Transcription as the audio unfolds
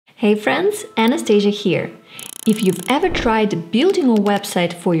Hey friends, Anastasia here. If you've ever tried building a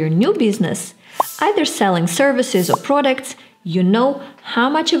website for your new business, either selling services or products, you know how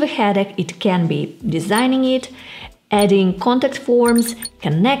much of a headache it can be designing it, adding contact forms,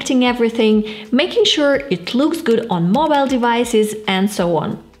 connecting everything, making sure it looks good on mobile devices, and so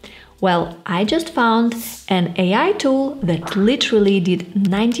on. Well, I just found an AI tool that literally did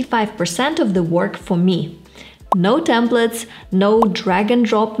 95% of the work for me. No templates, no drag and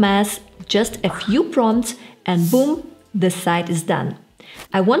drop mess, just a few prompts and boom, the site is done.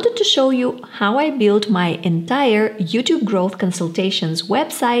 I wanted to show you how I built my entire YouTube growth consultations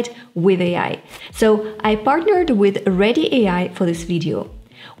website with AI. So I partnered with Ready AI for this video.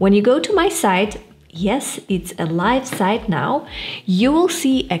 When you go to my site, yes, it's a live site now, you will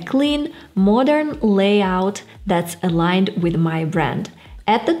see a clean, modern layout that's aligned with my brand.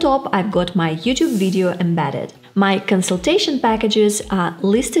 At the top, I've got my YouTube video embedded. My consultation packages are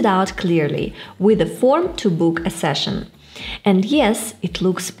listed out clearly with a form to book a session. And yes, it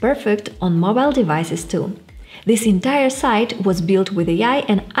looks perfect on mobile devices too. This entire site was built with AI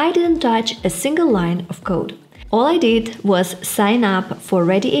and I didn't touch a single line of code. All I did was sign up for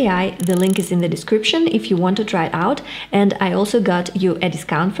Ready AI, the link is in the description if you want to try it out, and I also got you a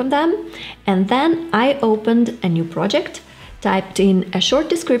discount from them. And then I opened a new project, typed in a short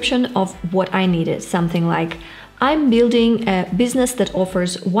description of what I needed, something like, I'm building a business that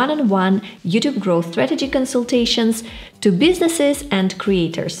offers one-on-one YouTube growth strategy consultations to businesses and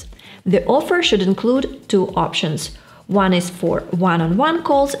creators. The offer should include two options. One is for one-on-one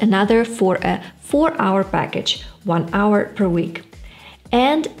calls, another for a 4-hour package, 1 hour per week.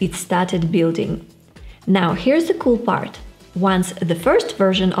 And it started building. Now, here's the cool part. Once the first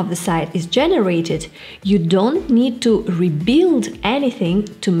version of the site is generated, you don't need to rebuild anything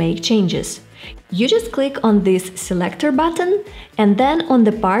to make changes. You just click on this selector button and then on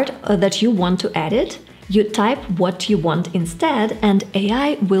the part that you want to edit, you type what you want instead and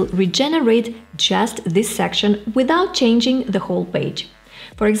AI will regenerate just this section without changing the whole page.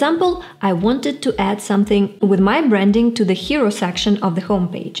 For example, I wanted to add something with my branding to the hero section of the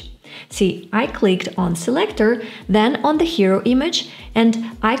homepage. See, I clicked on selector, then on the hero image,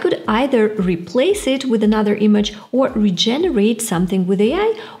 and I could either replace it with another image or regenerate something with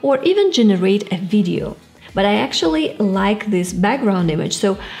AI or even generate a video. But I actually like this background image,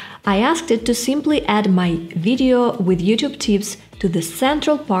 so I asked it to simply add my video with YouTube tips to the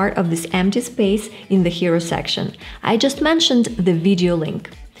central part of this empty space in the hero section. I just mentioned the video link.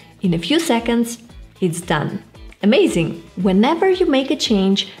 In a few seconds, it's done. Amazing! Whenever you make a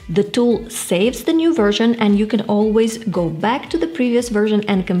change, the tool saves the new version and you can always go back to the previous version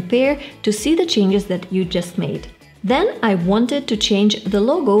and compare to see the changes that you just made. Then I wanted to change the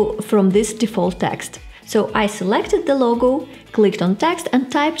logo from this default text. So I selected the logo, clicked on text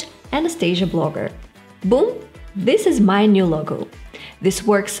and typed Anastasia Blogger. Boom! This is my new logo. This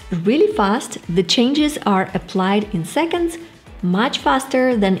works really fast, the changes are applied in seconds, much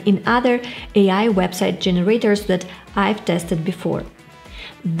faster than in other AI website generators that I've tested before.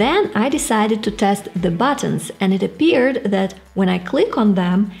 Then I decided to test the buttons and it appeared that when I click on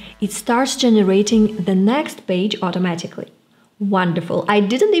them, it starts generating the next page automatically. Wonderful! I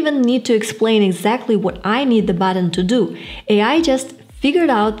didn't even need to explain exactly what I need the button to do. AI just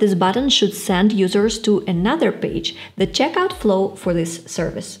figured out this button should send users to another page, the checkout flow for this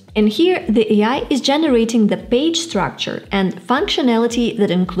service. And here the AI is generating the page structure and functionality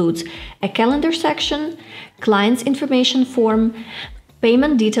that includes a calendar section, client's information form,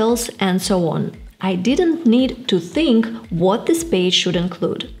 payment details, and so on. I didn't need to think what this page should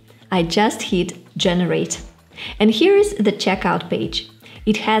include. I just hit generate. And here is the checkout page.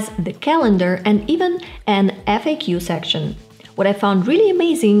 It has the calendar and even an FAQ section. What I found really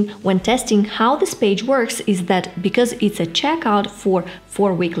amazing when testing how this page works is that because it's a checkout for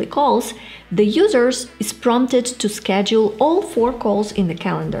 4 weekly calls, the user is prompted to schedule all 4 calls in the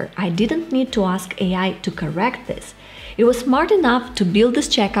calendar. I didn't need to ask AI to correct this. It was smart enough to build this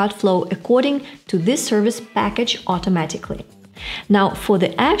checkout flow according to this service package automatically. Now, for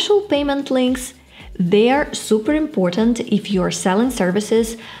the actual payment links, they are super important if you're selling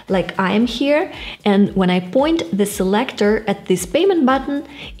services like I am here, and when I point the selector at this payment button,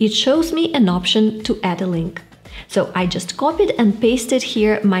 it shows me an option to add a link. So I just copied and pasted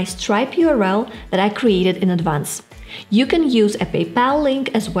here my Stripe URL that I created in advance. You can use a PayPal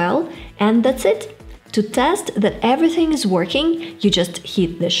link as well, and that's it. To test that everything is working, you just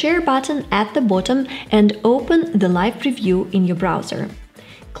hit the share button at the bottom and open the live preview in your browser.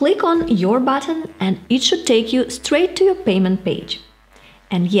 Click on your button and it should take you straight to your payment page.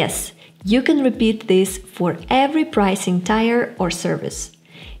 And yes, you can repeat this for every pricing tier or service.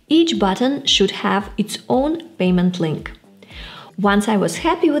 Each button should have its own payment link. Once I was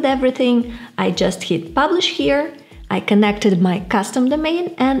happy with everything, I just hit publish here. I connected my custom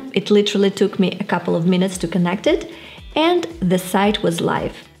domain and it literally took me a couple of minutes to connect it, and the site was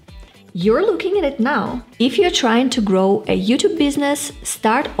live. You're looking at it now. If you're trying to grow a YouTube business,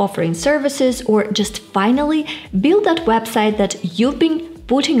 start offering services, or just finally build that website that you've been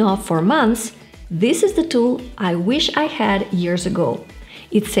putting off for months, this is the tool I wish I had years ago.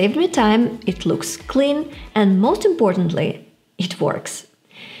 It saved me time, it looks clean, and most importantly, it works.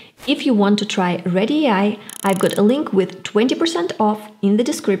 If you want to try Ready AI, I've got a link with 20% off in the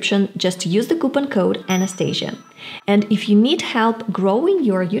description. Just use the coupon code Anastasia. And if you need help growing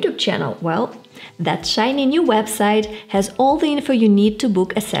your YouTube channel, well, that shiny new website has all the info you need to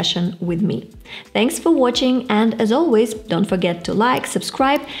book a session with me. Thanks for watching, and as always, don't forget to like,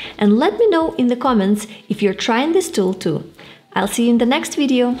 subscribe, and let me know in the comments if you're trying this tool too. I'll see you in the next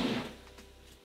video.